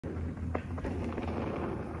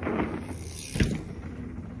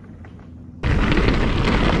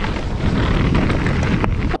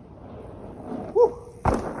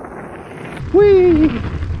Whee!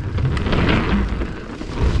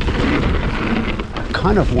 I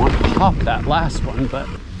kind of want to hop that last one, but...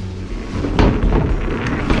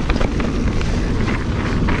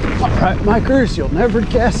 All right, Mikers, you'll never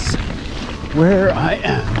guess where I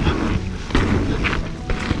am.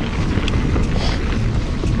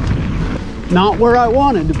 Not where I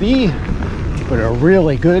wanted to be, but a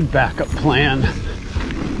really good backup plan.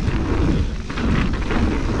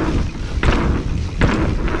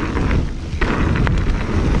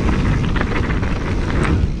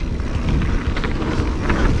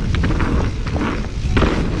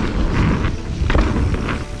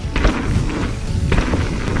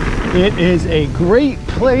 It is a great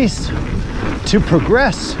place to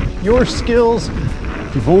progress your skills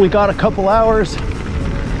if you've only got a couple hours.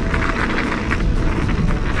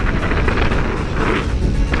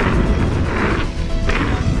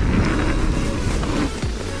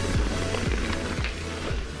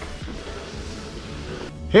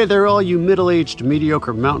 Hey there, all you middle-aged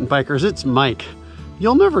mediocre mountain bikers, it's Mike.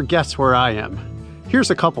 You'll never guess where I am. Here's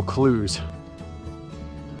a couple clues.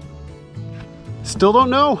 Still don't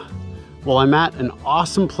know? Well, I'm at an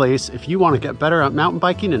awesome place if you want to get better at mountain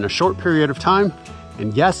biking in a short period of time.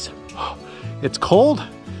 And yes, it's cold.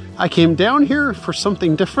 I came down here for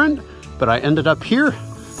something different, but I ended up here.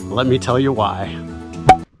 Let me tell you why.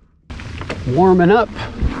 Warming up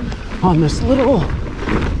on this little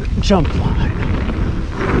jump line.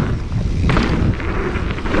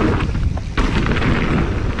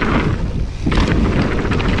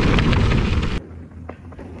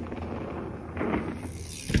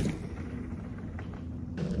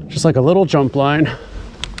 Just like a little jump line,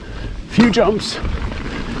 few jumps,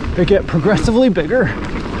 they get progressively bigger,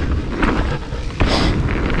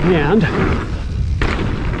 and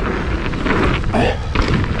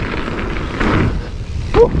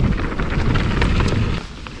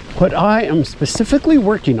what I am specifically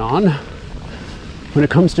working on when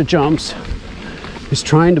it comes to jumps is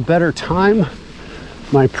trying to better time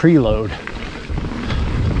my preload.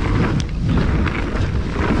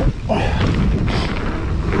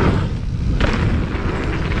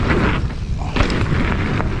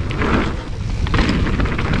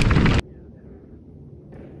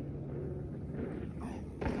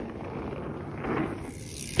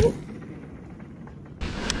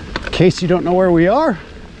 In case you don't know where we are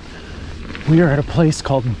at a place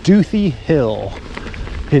called Duthie Hill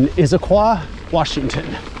in Issaquah,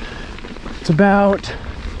 Washington. It's about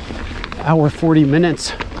an hour 40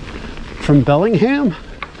 minutes from Bellingham.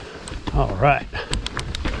 All right,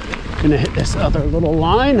 gonna hit this other little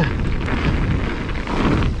line.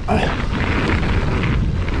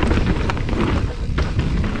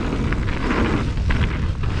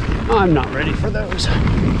 I'm not ready for those.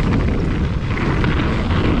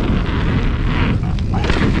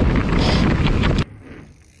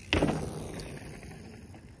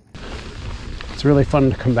 It's really fun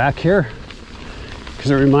to come back here because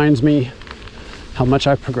it reminds me how much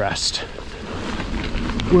I've progressed.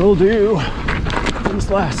 We'll do these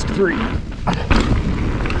last three.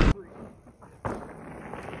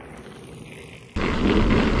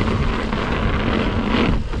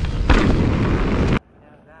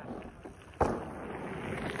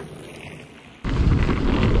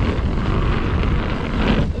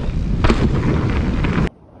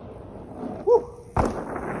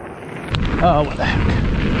 Oh, what the heck.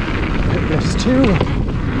 Hit this too.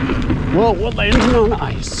 Whoa, we're landing on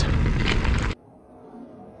ice.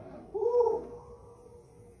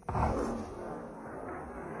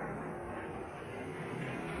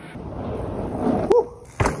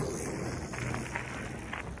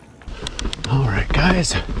 All right,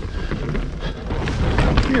 guys.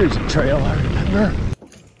 Here's a trail I remember.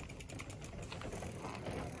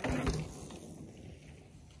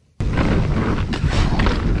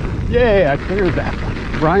 Yay, I cleared that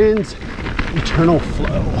one. Ryan's Eternal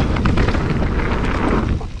Flow.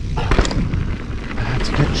 That's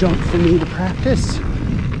a good jump for me to practice.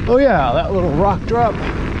 Oh yeah, that little rock drop.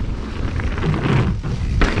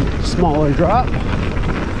 Smaller drop.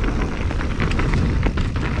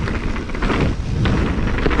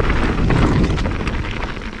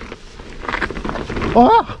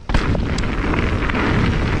 Ah!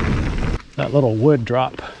 That little wood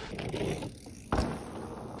drop.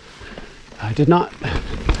 I did not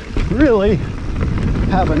really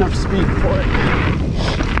have enough speed for it.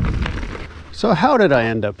 So how did I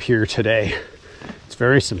end up here today? It's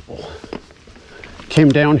very simple. Came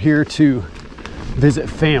down here to visit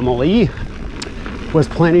family. Was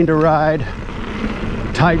planning to ride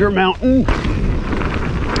Tiger Mountain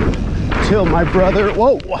till my brother,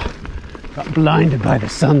 whoa, got blinded by the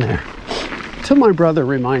sun there. until my brother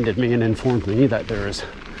reminded me and informed me that there is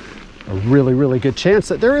a really, really good chance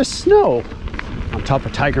that there is snow on top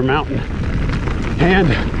of Tiger Mountain. And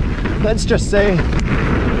let's just say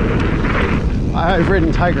I've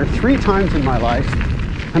ridden Tiger 3 times in my life,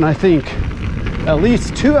 and I think at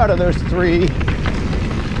least 2 out of those 3,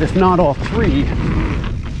 if not all 3,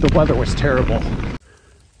 the weather was terrible.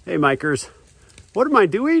 Hey Mikers, what am I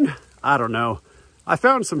doing? I don't know. I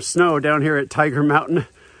found some snow down here at Tiger Mountain.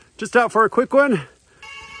 Just out for a quick one.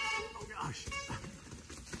 Oh gosh,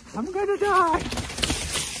 I'm gonna die.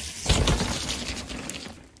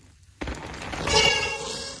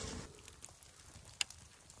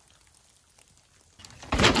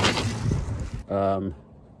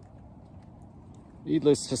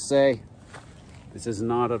 Needless to say, this is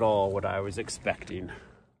not at all what I was expecting.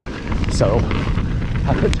 So,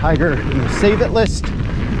 I put Tiger in the save it list.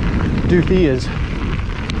 Duthie is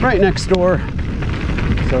right next door.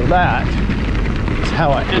 So that is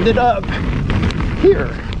how I ended up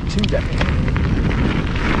here today.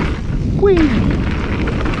 Whee!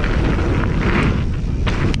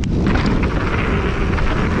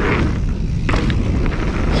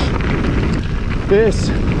 This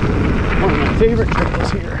one of my favorite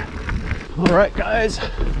trails here. All right, guys,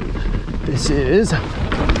 this is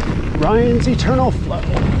Ryan's Eternal Flow.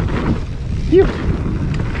 Phew.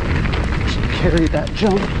 Should carry that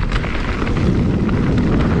jump.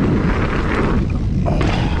 Oh,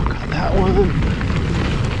 got that one.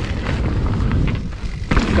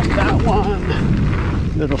 Got that one.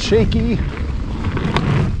 Little shaky.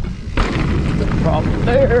 No problem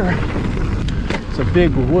there. It's a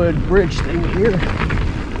big wood bridge thing here.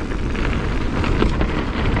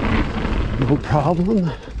 No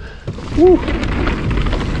problem. Woo.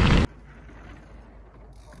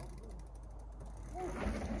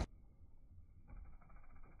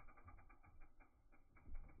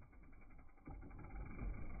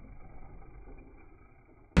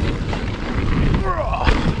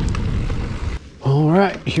 All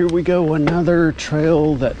right, here we go. Another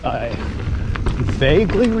trail that I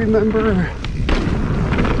vaguely remember.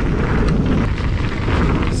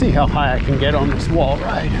 See how high I can get on this wall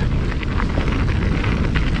ride.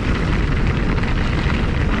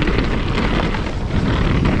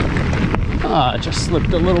 Ah, just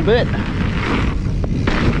slipped a little bit.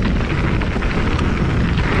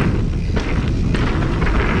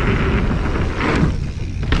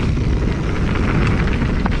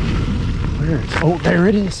 Oh, there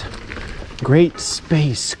it is. Great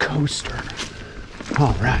Space Coaster.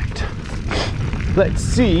 All right. Let's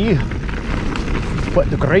see what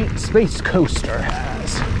the Great Space Coaster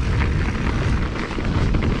has.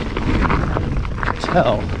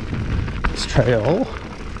 Tell this trail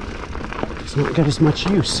does not get as much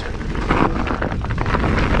use. It's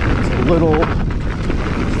a little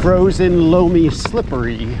frozen, loamy,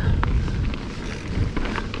 slippery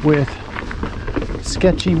with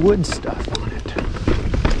sketchy wood stuff on it.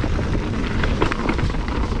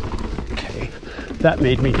 Okay, that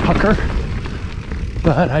made me pucker,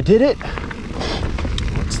 but I did it.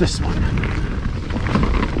 What's this one?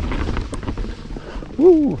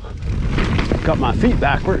 Woo! Got my feet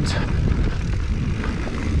backwards.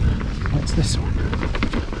 What's this one?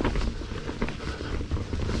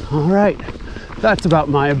 All right, that's about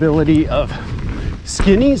my ability of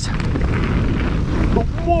skinnies.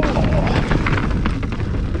 Whoa.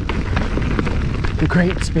 The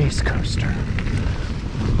Great Space Coaster.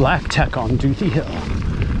 Black tech on Duthie Hill.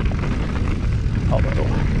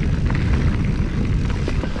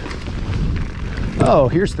 Oh,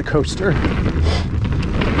 here's the coaster.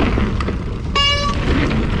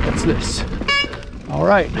 What's this? All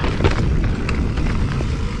right.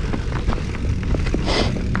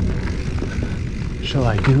 Shall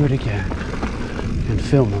I do it again and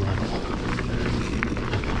film a little?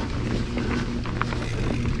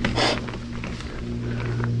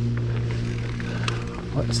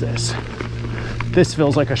 What's this? This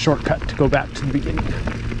feels like a shortcut to go back to the beginning.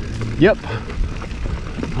 Yep.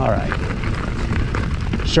 All right.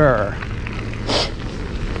 Sure.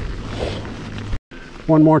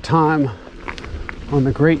 One more time on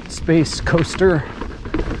the Great Space Coaster.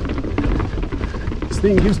 This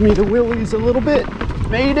thing gives me the willies a little bit.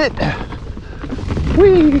 Made it.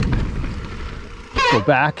 Whee! Go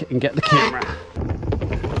back and get the camera.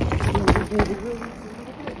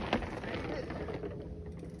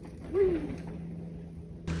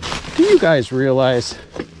 Do you guys realize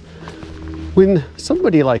when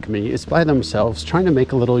somebody like me is by themselves trying to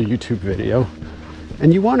make a little YouTube video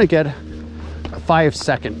and you want to get a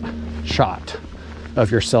 5-second shot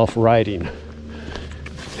of yourself riding,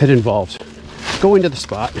 it involves going to the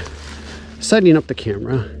spot, setting up the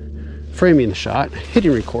camera, framing the shot,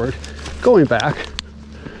 hitting record, going back,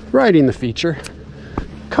 writing the feature,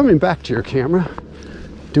 coming back to your camera,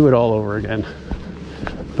 do it all over again.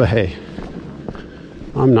 But hey,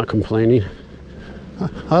 I'm not complaining.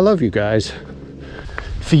 I love you guys.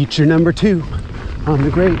 Feature number 2 on the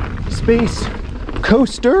Great Space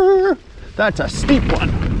Coaster. That's a steep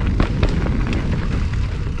one.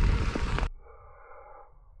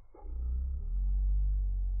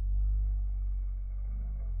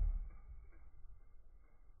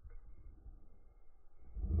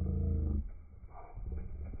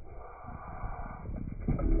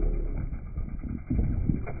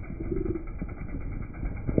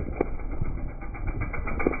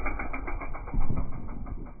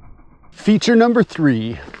 Feature number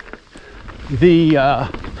 3, the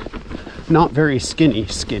not very skinny.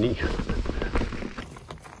 Not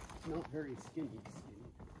very skinny.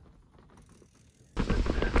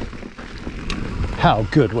 How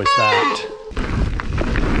good was that?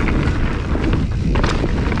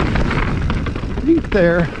 I think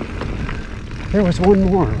there was one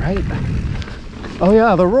more, right? Oh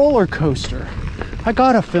yeah, the roller coaster. I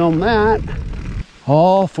gotta film that.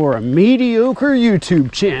 All for a mediocre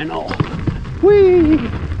YouTube channel. Whee!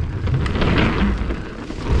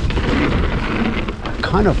 I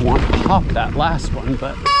kind of want to hop that last one,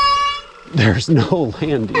 but there's no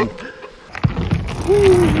landing.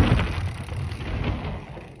 Whee!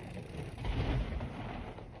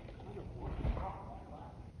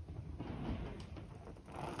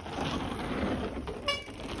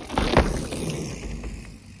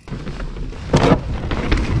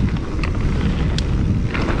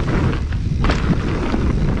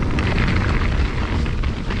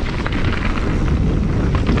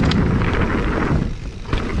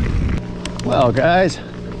 Well, guys,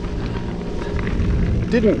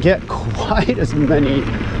 didn't get quite as many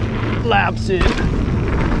laps in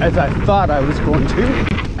as I thought I was going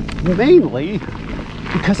to, mainly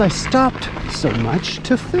because I stopped so much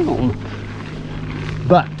to film.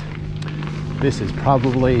 But this is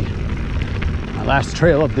probably my last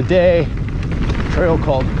trail of the day, a trail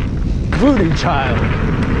called Voodoo Child.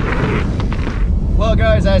 Well,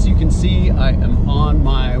 guys, as you can see, I am on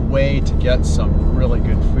my way to get some really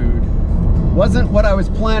good food. Wasn't what I was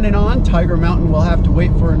planning on. Tiger Mountain will have to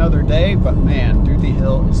wait for another day, but man, Doothy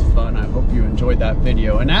Hill is fun. I hope you enjoyed that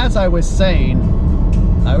video. And as I was saying,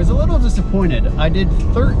 I was a little disappointed. I did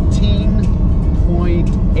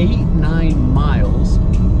 13.89 miles,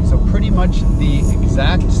 so pretty much the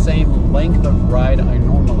exact same length of ride I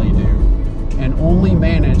normally do, and only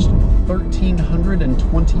managed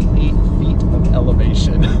 1,328 feet of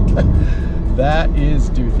elevation. That is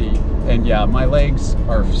Doothy. And yeah, my legs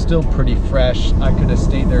are still pretty fresh. I could have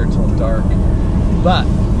stayed there till dark, but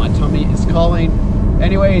my tummy is calling.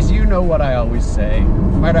 Anyways, you know what I always say.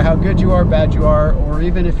 No matter how good you are, bad you are, or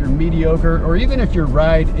even if you're mediocre, or even if your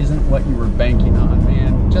ride isn't what you were banking on,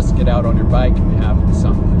 man, just get out on your bike and have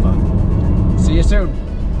some fun. See you soon.